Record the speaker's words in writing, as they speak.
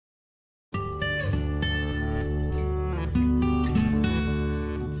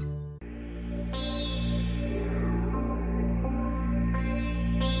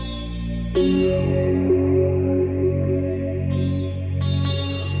Hello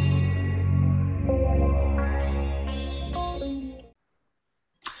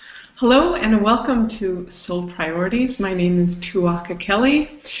and welcome to Soul Priorities. My name is Tuaca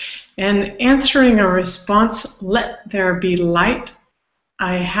Kelly, and answering a response, let there be light,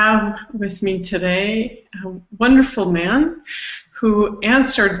 I have with me today a wonderful man who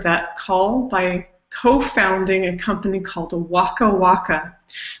answered that call by co-founding a company called WakaWaka,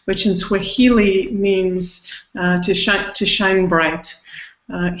 which in Swahili means to shine bright.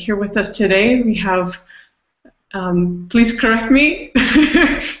 Here with us today we have, please correct me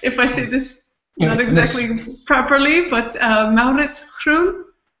if I say this not exactly properly, but Maurits Groen?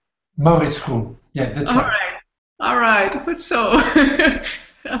 Maurits Groen, yeah, that's right. All right. So,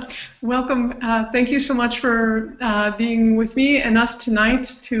 welcome. Thank you so much for being with me and us tonight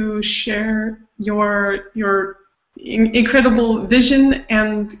to share your incredible vision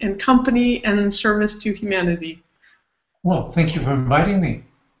and company and service to humanity. Well, thank you for inviting me.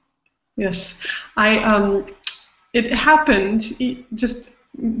 Yes, it happened just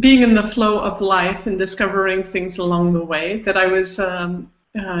being in the flow of life and discovering things along the way that I was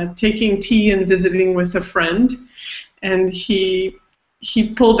taking tea and visiting with a friend, and he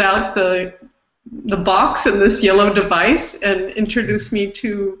pulled out the box and this yellow device and introduced me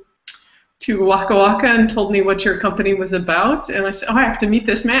to WakaWaka and told me what your company was about, and I said, oh, I have to meet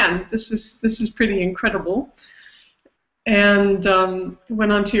this man. This is pretty incredible. And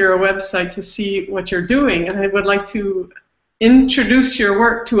went onto your website to see what you're doing, and I would like to introduce your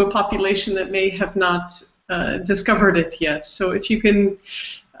work to a population that may have not discovered it yet. So if you can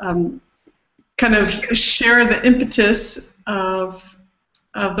kind of share the impetus of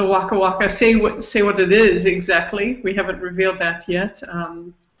the WakaWaka, say what it is exactly. We haven't revealed that yet.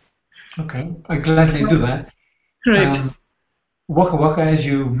 Okay, I gladly do that. Great. WakaWaka, as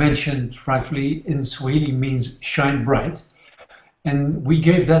you mentioned rightfully, in Swahili means shine bright, and we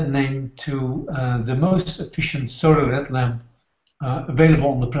gave that name to the most efficient solar LED lamp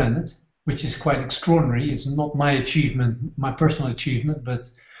available on the planet, which is quite extraordinary. It's not my achievement, my personal achievement,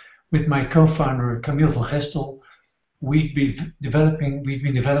 but with my co-founder Camille van Gestel, we've been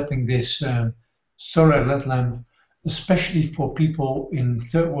developing this solar LED lamp, especially for people in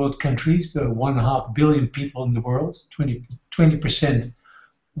third world countries, the 1.5 billion people in the world, 20%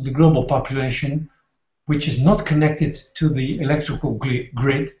 of the global population, which is not connected to the electrical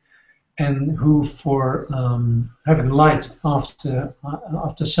grid, and who, for having light after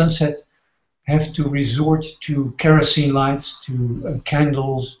sunset, have to resort to kerosene lights, to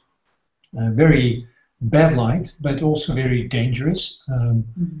candles, very bad light, but also very dangerous.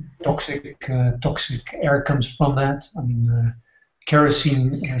 Toxic air comes from that. I mean,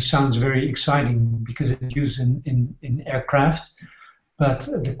 kerosene sounds very exciting because it's used in aircraft, but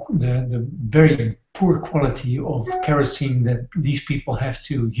the very poor quality of kerosene that these people have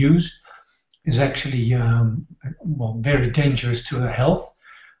to use is actually well, very dangerous to their health,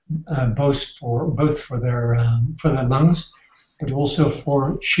 both for their lungs, but also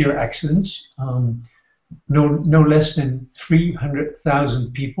for sheer accidents. No less than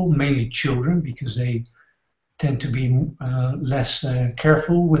 300,000 people, mainly children, because they tend to be less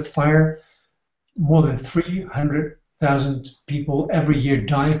careful with fire. More than 300,000 people every year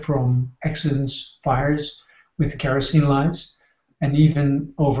die from accidents, fires with kerosene lights, and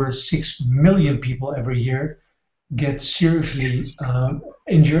even over 6 million people every year get seriously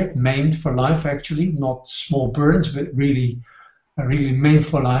injured, maimed for life actually, not small burns, but really maimed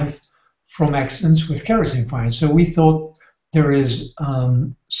for life from accidents with kerosene fires. So we thought there is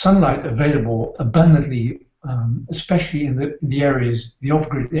sunlight available abundantly, especially in the areas, the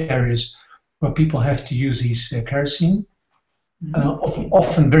off-grid areas where people have to use these kerosene,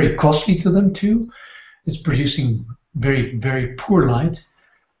 often very costly to them too. It's producing very, very poor light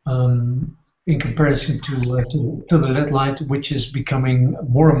in comparison to the LED light, which is becoming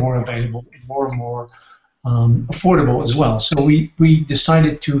more and more available, more and more affordable as well. So we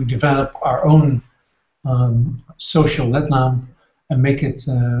decided to develop our own social LED lamp and make it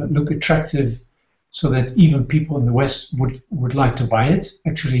look attractive, so that even people in the West would like to buy it.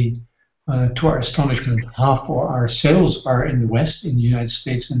 Actually, to our astonishment, half of our sales are in the West, in the United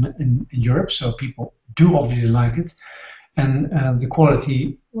States and in Europe. So people do obviously like it, and the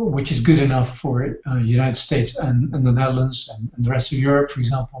quality, which is good enough for United States and the Netherlands and the rest of Europe, for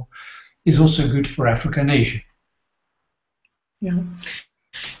example, is also good for Africa and Asia. Yeah,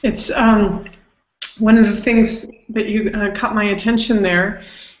 it's one of the things that you caught my attention there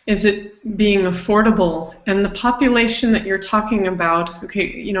is it being affordable, and the population that you're talking about.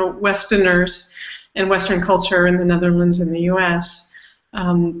 Okay, you know, Westerners and Western culture in the Netherlands and the U.S.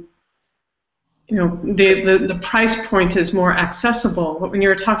 the price point is more accessible. But when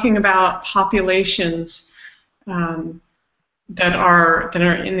you're talking about populations that are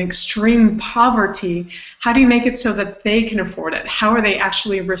in extreme poverty, how do you make it so that they can afford it? How are they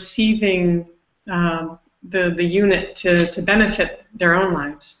actually receiving the unit to benefit their own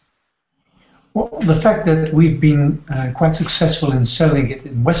lives? Well, the fact that we've been quite successful in selling it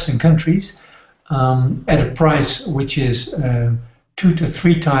in Western countries at a price which is 2 to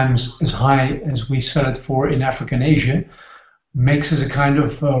 3 times as high as we sell it for in Africa and Asia makes us a kind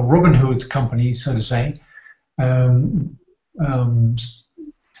of Robin Hood company, so to say.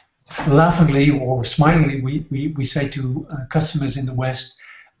 Laughingly or smilingly, we say to customers in the West,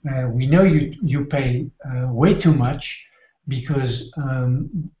 we know you pay way too much, because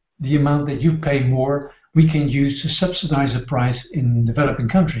the amount that you pay more we can use to subsidize the price in developing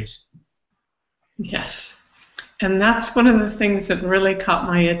countries. Yes, and that's one of the things that really caught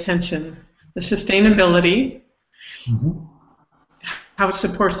my attention: the sustainability, how it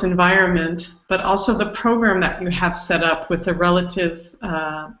supports the environment, but also the program that you have set up with a relative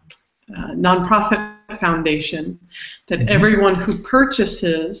nonprofit foundation, that everyone who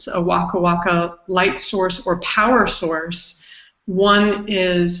purchases a WakaWaka light source or power source, one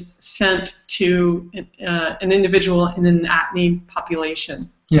is sent to an individual in an at-need population.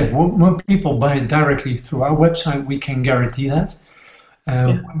 Yeah, when people buy it directly through our website, we can guarantee that.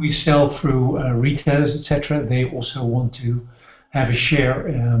 When we sell through retailers, etc., they also want to have a share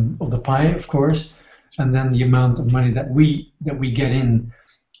of the pie, of course, and then the amount of money that we get in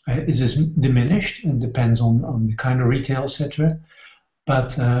is diminished, and depends on the kind of retail, etc.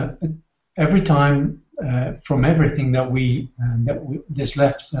 But every time, from everything that that's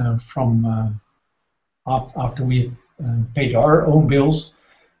left from after we've paid our own bills,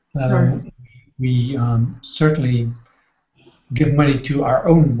 we certainly give money to our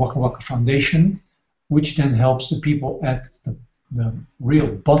own WakaWaka Foundation, which then helps the people at the real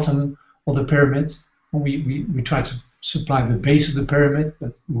bottom of the pyramid. We try to supply the base of the pyramid,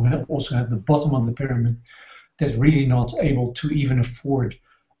 but we also have the bottom of the pyramid that's really not able to even afford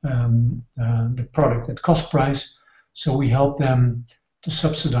the product at cost price. So we help them to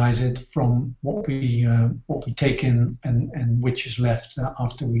subsidize it from what we take in and which is left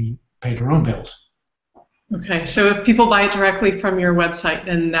after we pay their own bills. Okay, so if people buy it directly from your website,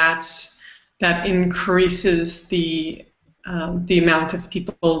 then that increases the amount of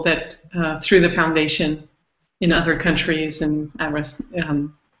people that through the foundation in other countries, and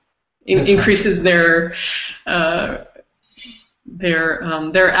increases their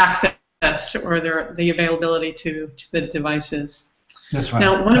access or the availability to the devices. That's right.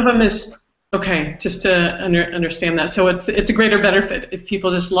 Now, one of them is, okay, just to understand that. So it's a greater benefit if people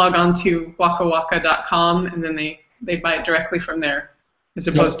just log on to WakaWaka.com and then they buy it directly from there, as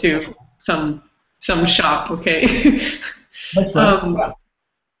opposed to some shop. Okay. That's right.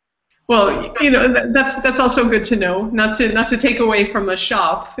 Well, that's also good to know. Not to take away from a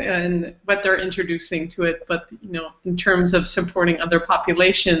shop and what they're introducing to it, but in terms of supporting other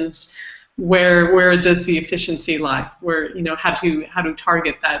populations, where does the efficiency lie? Where how to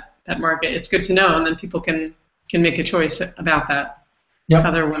target that market? It's good to know, and then people can make a choice about that. Yep.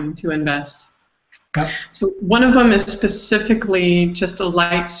 How they're willing to invest. Yep. So one of them is specifically just a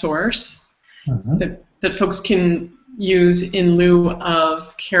light source that folks can use in lieu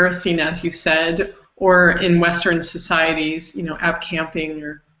of kerosene, as you said, or in Western societies, out camping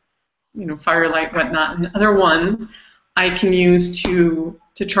or firelight, whatnot. Another one I can use to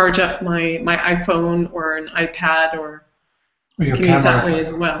charge up my iPhone or an iPad, or your can camera, use that way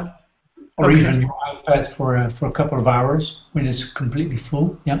as well. Or even your iPad for a couple of hours when it's completely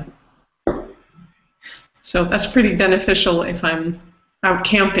full. Yeah. So that's pretty beneficial if I'm out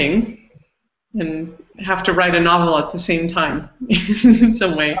camping and have to write a novel at the same time in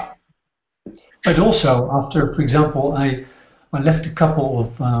some way. But also, after, for example, I left a couple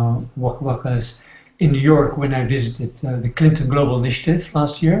of WakaWakas in New York when I visited the Clinton Global Initiative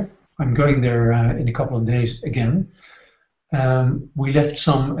last year. I'm going there in a couple of days again. We left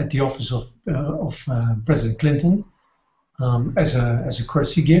some at the office of President Clinton as a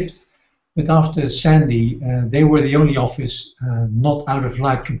courtesy gift. But after Sandy, they were the only office not out of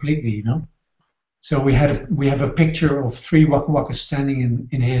light completely, So we have a picture of 3 WakaWakas standing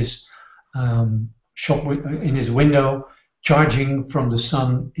in his shop, in his window, charging from the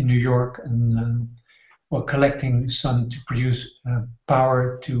sun in New York, and collecting sun to produce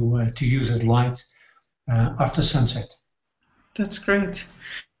power to use as light after sunset. That's great.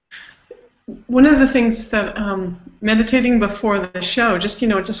 One of the things that meditating before the show, just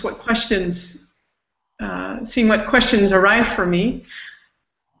what questions, seeing what questions arrive for me.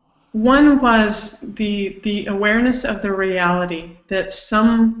 One was the awareness of the reality that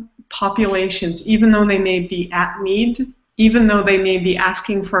some populations, even though they may be at need, even though they may be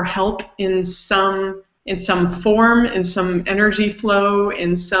asking for help in some form, in some energy flow,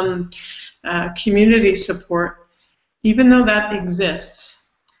 in some community support, even though that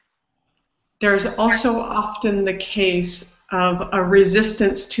exists, there's also often the case of a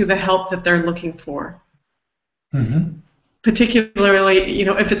resistance to the help that they're looking for. Mm-hmm. Particularly,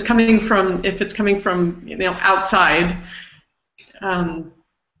 if it's coming from outside.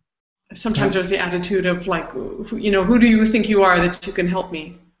 Sometimes there's the attitude of like, who do you think you are that you can help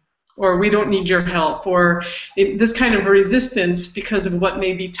me? Or we don't need your help, or this kind of resistance because of what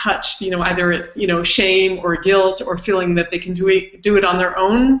may be touched, either it's, shame or guilt or feeling that they can do it on their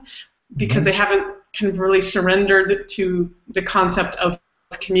own because they haven't kind of really surrendered to the concept of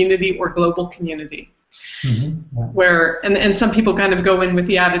community or global community. Where, and some people kind of go in with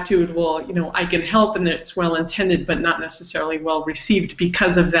the attitude, well, I can help and it's well intended, but not necessarily well received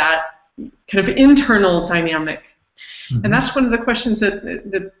because of that kind of internal dynamic. And that's one of the questions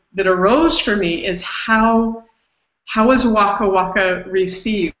that arose for me is how is WakaWaka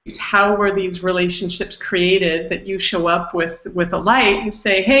received? How were these relationships created that you show up with a light and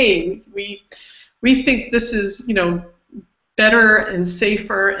say, hey, we think this is better and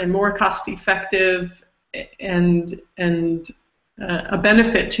safer and more cost effective and a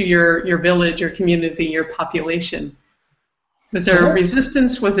benefit to your village, your community, your population. Was there a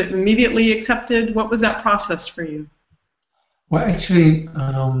resistance? Was it immediately accepted? What was that process for you? Well, actually,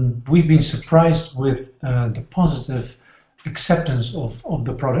 we've been surprised with the positive acceptance of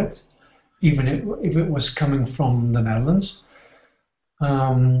the product, even if it was coming from the Netherlands.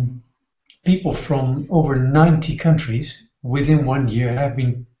 People from over 90 countries within 1 year have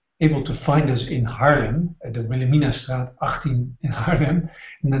been able to find us in Haarlem, at the Wilhelminastraat 18 in Haarlem,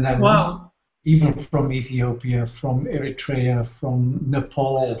 in the Netherlands. Wow. Even from Ethiopia, from Eritrea, from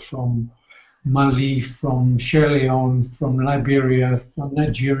Nepal, from Mali, from Sierra Leone, from Liberia, from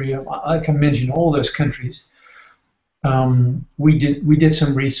Nigeria. I can mention all those countries. We did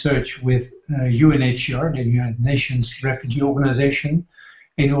some research with UNHCR, the United Nations Refugee Organization,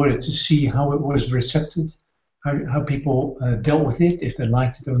 in order to see how it was received, how people dealt with it, if they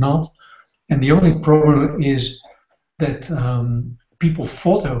liked it or not. And the only problem is that people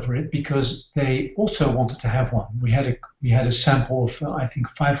fought over it because they also wanted to have one. We had a sample of I think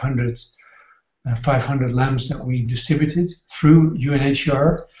 500 lambs that we distributed through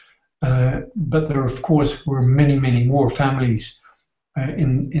UNHCR, but there of course were many more families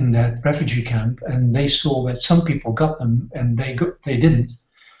in that refugee camp, and they saw that some people got them and they didn't,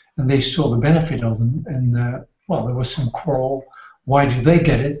 and they saw the benefit of them, and well, there was some quarrel. Why do they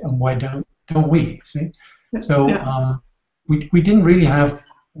get it and why don't we? See, so. Yeah. We didn't really have,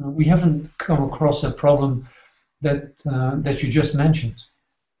 we haven't come across a problem that you just mentioned.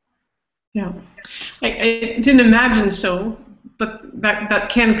 Yeah, I didn't imagine so, but that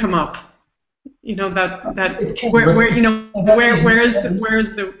can come up. Where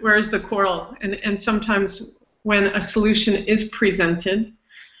is the quarrel? And sometimes when a solution is presented,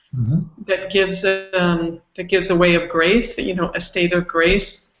 that gives a way of grace, a state of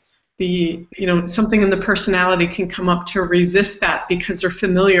grace. Something in the personality can come up to resist that because they're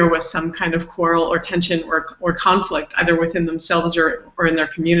familiar with some kind of quarrel or tension or conflict, either within themselves or in their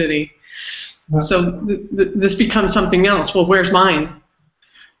community. Yeah. So this becomes something else. Well, where's mine?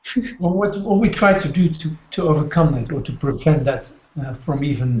 Well, what we try to do to overcome that or to prevent that from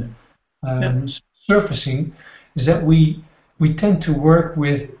even surfacing is that we tend to work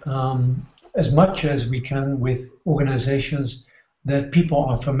with as much as we can with organizations that people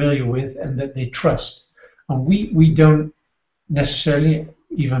are familiar with and that they trust. And we don't necessarily,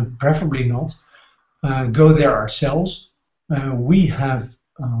 even preferably not, go there ourselves. We have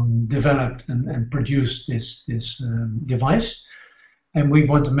developed and produced this device, and we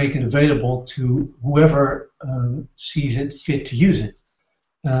want to make it available to whoever sees it fit to use it.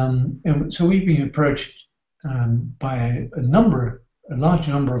 And so we've been approached by a large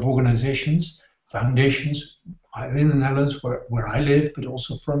number of organizations, foundations, in the Netherlands, where I live, but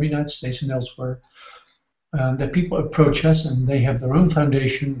also from the United States and elsewhere, that people approach us and they have their own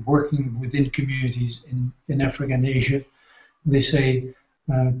foundation working within communities in Africa and Asia. They say,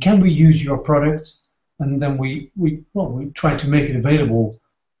 can we use your product? And then we try to make it available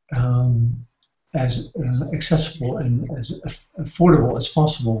as accessible and as affordable as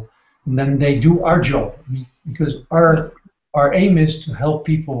possible. And then they do our job, because our aim is to help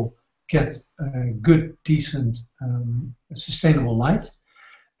people get good, decent, sustainable light.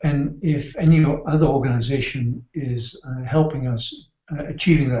 And if any other organization is helping us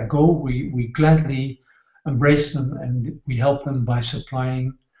achieving that goal, we gladly embrace them and we help them by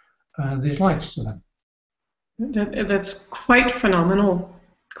supplying these lights to them. That's quite phenomenal,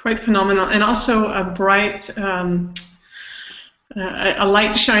 and also a bright, a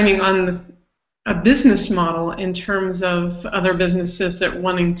light shining on a business model in terms of other businesses that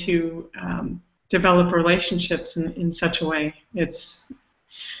wanting to develop relationships in such a way. It's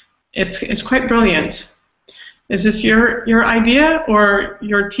quite brilliant. Is this your idea, or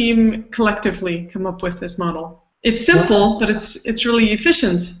your team collectively come up with this model? It's simple, but it's really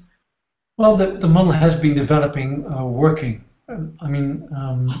efficient. Well, the model has been developing, working. I mean,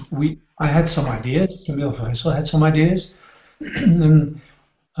 I had some ideas. Camille Verhessel had some ideas, and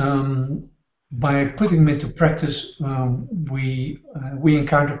by putting them into practice, we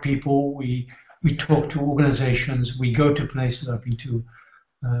encounter people. We talk to organizations. We go to places. I've been to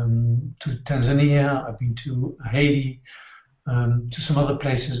Tanzania. I've been to Haiti, to some other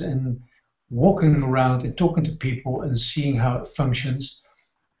places, and walking around and talking to people and seeing how it functions.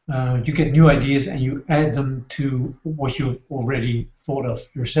 You get new ideas and you add them to what you've already thought of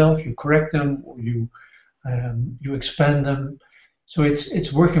yourself. You correct them, or you expand them. So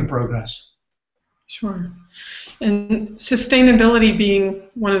it's work in progress. Sure. And sustainability being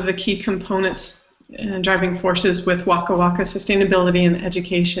one of the key components and driving forces with WakaWaka, sustainability and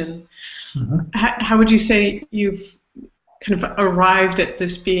education. Mm-hmm. How would you say you've kind of arrived at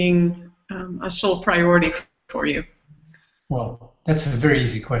this being a sole priority for you? Well, that's a very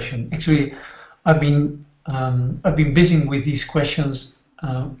easy question. Actually, I've been busy with these questions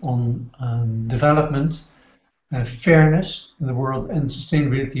on development, fairness in the world, and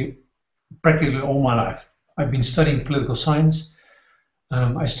sustainability practically all my life. I've been studying political science.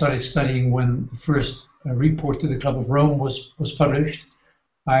 I started studying when the first report to the Club of Rome was published.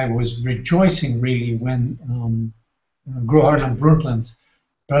 I was rejoicing really when Gro Harlem Brundtland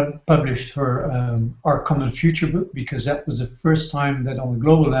published her Our Common Future book, because that was the first time that on a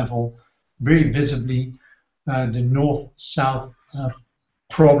global level, very visibly, the North-South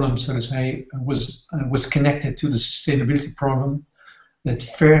problem, so to say, was connected to the sustainability problem, that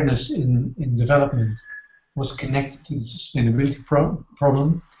fairness in development was connected to the sustainability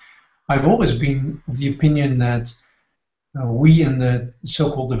problem. I've always been of the opinion that we in the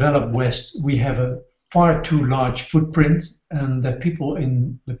so-called developed West, we have a far too large footprint, and that people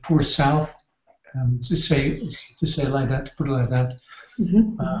in the poor South, to say like that, to put it like that,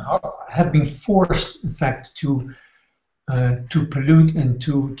 mm-hmm. Have been forced, in fact, to pollute and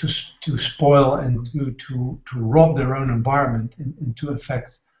to spoil and to rob their own environment and to, in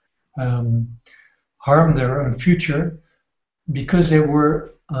fact, harm their own future, because they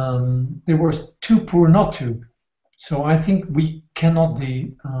were too poor not to. So I think we cannot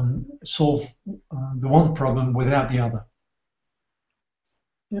solve the one problem without the other.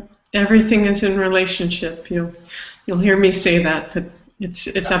 Yep. Everything is in relationship. You'll hear me say that, but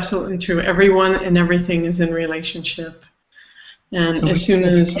it's absolutely true. Everyone and everything is in relationship. And so as soon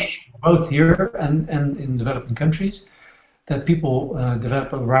as both here and in developing countries, that people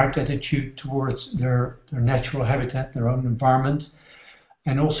develop a right attitude towards their natural habitat, their own environment,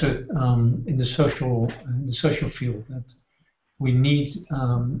 and also in the social field, that we need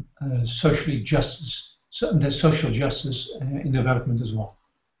social justice in development as well.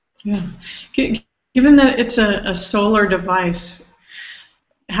 Yeah. Given that it's a solar device,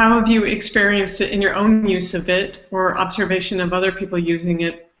 how have you experienced it in your own use of it, or observation of other people using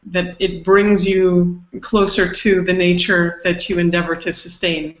it, that it brings you closer to the nature that you endeavor to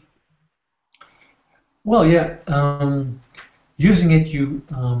sustain? Well, yeah. Using it,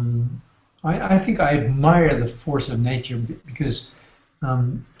 I think I admire the force of nature, because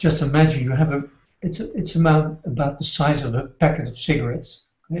just imagine you have it's about the size of a packet of cigarettes.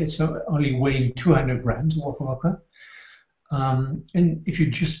 It's only weighing 200 grams, WakaWaka. And if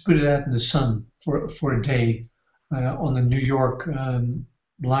you just put it out in the sun for a day on the New York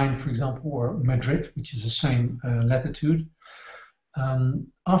line, for example, or Madrid, which is the same latitude,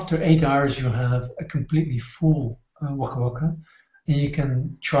 after 8 hours you have a completely full WakaWaka, and you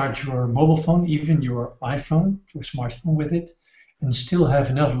can charge your mobile phone, even your iPhone, your smartphone with it, and still have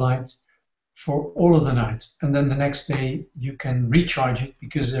enough light for all of the night. And then the next day you can recharge it,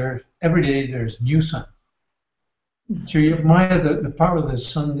 because every day there's new sun. So you admire the power of the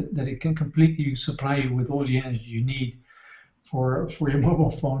sun, that it can completely supply you with all the energy you need for your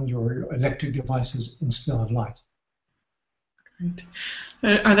mobile phone, your electric devices, and still have light. Great.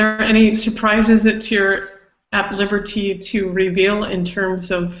 Are there any surprises that you're at liberty to reveal in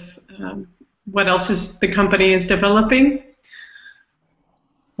terms of what else the company is developing?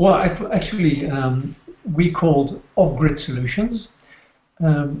 Well, actually, we called off-grid solutions.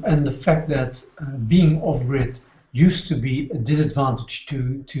 and the fact that being off-grid used to be a disadvantage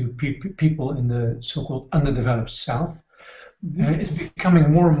to people in the so-called underdeveloped South, is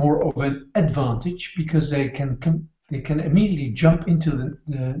becoming more and more of an advantage because they can immediately jump into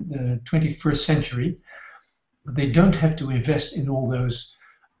the 21st century. They don't have to invest in all those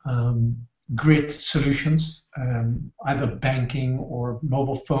grid solutions, either banking or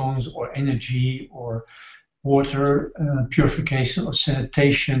mobile phones or energy or water purification or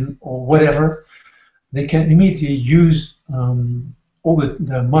sanitation or whatever. They can immediately use all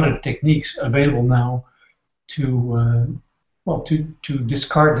the modern techniques available now to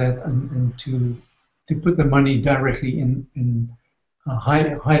discard that and to put the money directly in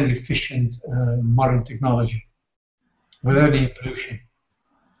highly efficient modern technology without any pollution.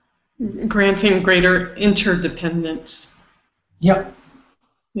 Granting greater interdependence. Yeah.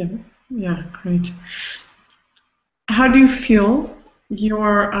 Yeah, great. How do you feel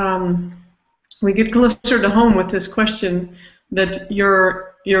we get closer to home with this question that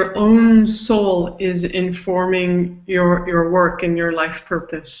your own soul is informing your work and your life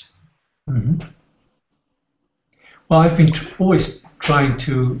purpose? Mm-hmm. Well, I've been always trying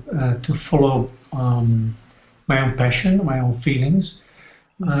to follow my own passion, my own feelings,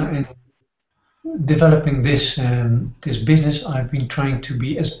 and developing this business. I've been trying to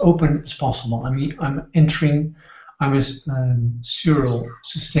be as open as possible. I mean, I'm a serial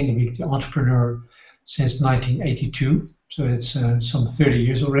sustainability entrepreneur since 1982, so it's some 30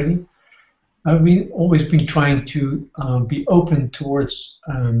 years already. I've always been trying to be open towards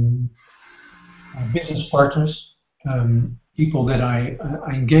business partners, people that I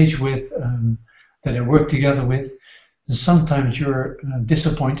engage with, that I work together with. And sometimes you're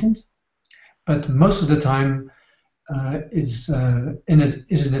disappointed, but most of the time is an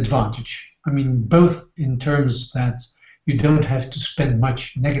advantage. I mean, both in terms that you don't have to spend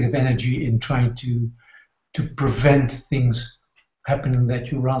much negative energy in trying to prevent things happening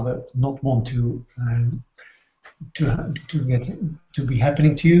that you rather not want to be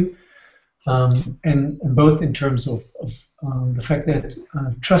happening to you, and both in terms of the fact that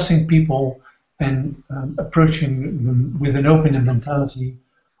trusting people and approaching them with an open mentality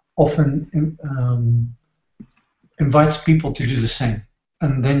often invites people to do the same,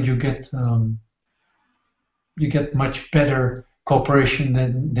 and then you get much better cooperation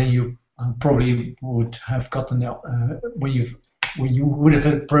than you probably would have gotten when you would have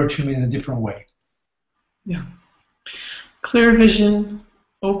approached them in a different way. Yeah, clear vision,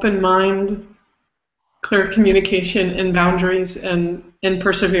 open mind, clear communication, and boundaries, and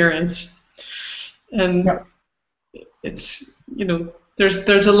perseverance. And it's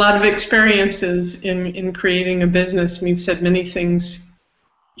there's a lot of experiences in creating a business, and you've said many things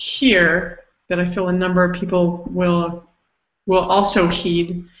here that I feel a number of people will also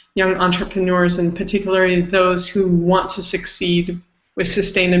heed, young entrepreneurs, and particularly those who want to succeed with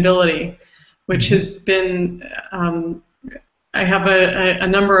sustainability, which has been, I have a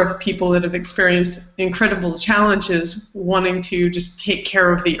number of people that have experienced incredible challenges wanting to just take care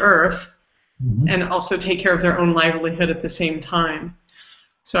of the earth and also take care of their own livelihood at the same time.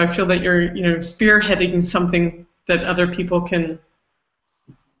 So I feel that you're spearheading something that other people can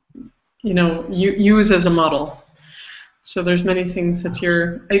use as a model. So there's many things that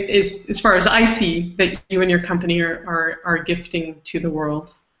as far as I see, that you and your company are gifting to the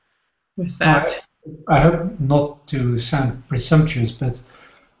world with that. I hope not to sound presumptuous, but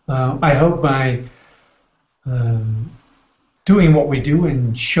I hope by doing what we do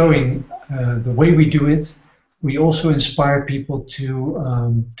and showing the way we do it, we also inspire people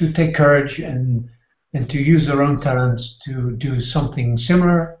to take courage and to use their own talents to do something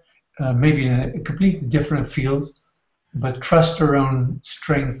similar, maybe in a completely different field, but trust their own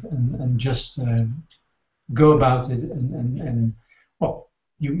strength and just go about it. And well,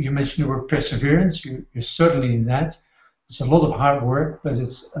 you mentioned the word perseverance. You're certainly in that. It's a lot of hard work, but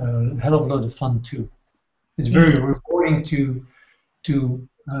it's a hell of a lot of fun too. It's very rewarding to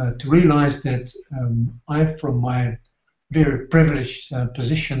realize that I, from my very privileged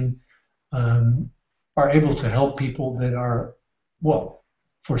position, are able to help people that are, well,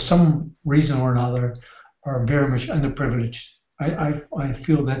 for some reason or another, are very much underprivileged. I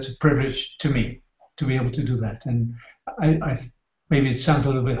feel that's a privilege to me to be able to do that. And I maybe it sounds a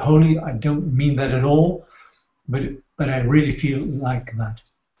little bit holy. I don't mean that at all, but I really feel like that.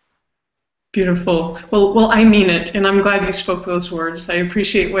 Beautiful. Well, I mean it, and I'm glad you spoke those words. I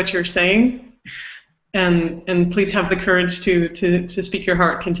appreciate what you're saying, and please have the courage to speak your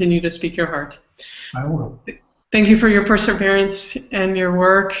heart. Continue to speak your heart. I will. Thank you for your perseverance and your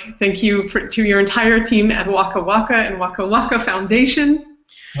work. Thank you to your entire team at WakaWaka and WakaWaka Foundation.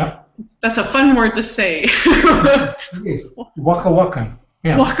 That's a fun word to say. It is. WakaWaka.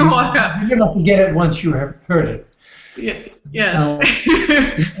 Yeah. WakaWaka. You're going to forget it once you have heard it. Yeah, yes.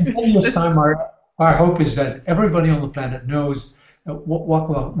 In 10 years' time, our hope is that everybody on the planet knows what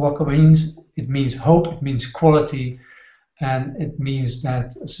WakaWaka means. It means hope, it means quality, and it means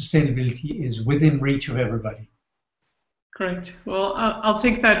that sustainability is within reach of everybody. Great. Well, I'll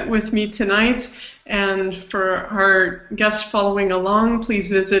take that with me tonight. And for our guests following along, please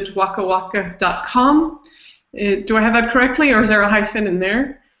visit wakawaka.com. Do I have that correctly, or is there a hyphen in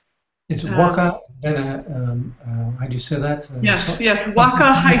there? It's Waka, then how do you say that? Yes,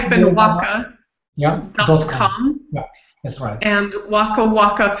 waka-waka. Yeah, .com. Yeah, that's right. And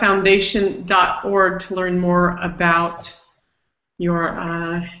wakawakafoundation.org to learn more about your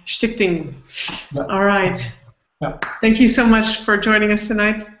Stichting. Yeah. All right. Yeah. Thank you so much for joining us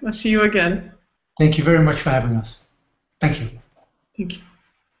tonight. I'll see you again. Thank you very much for having us. Thank you. Thank you.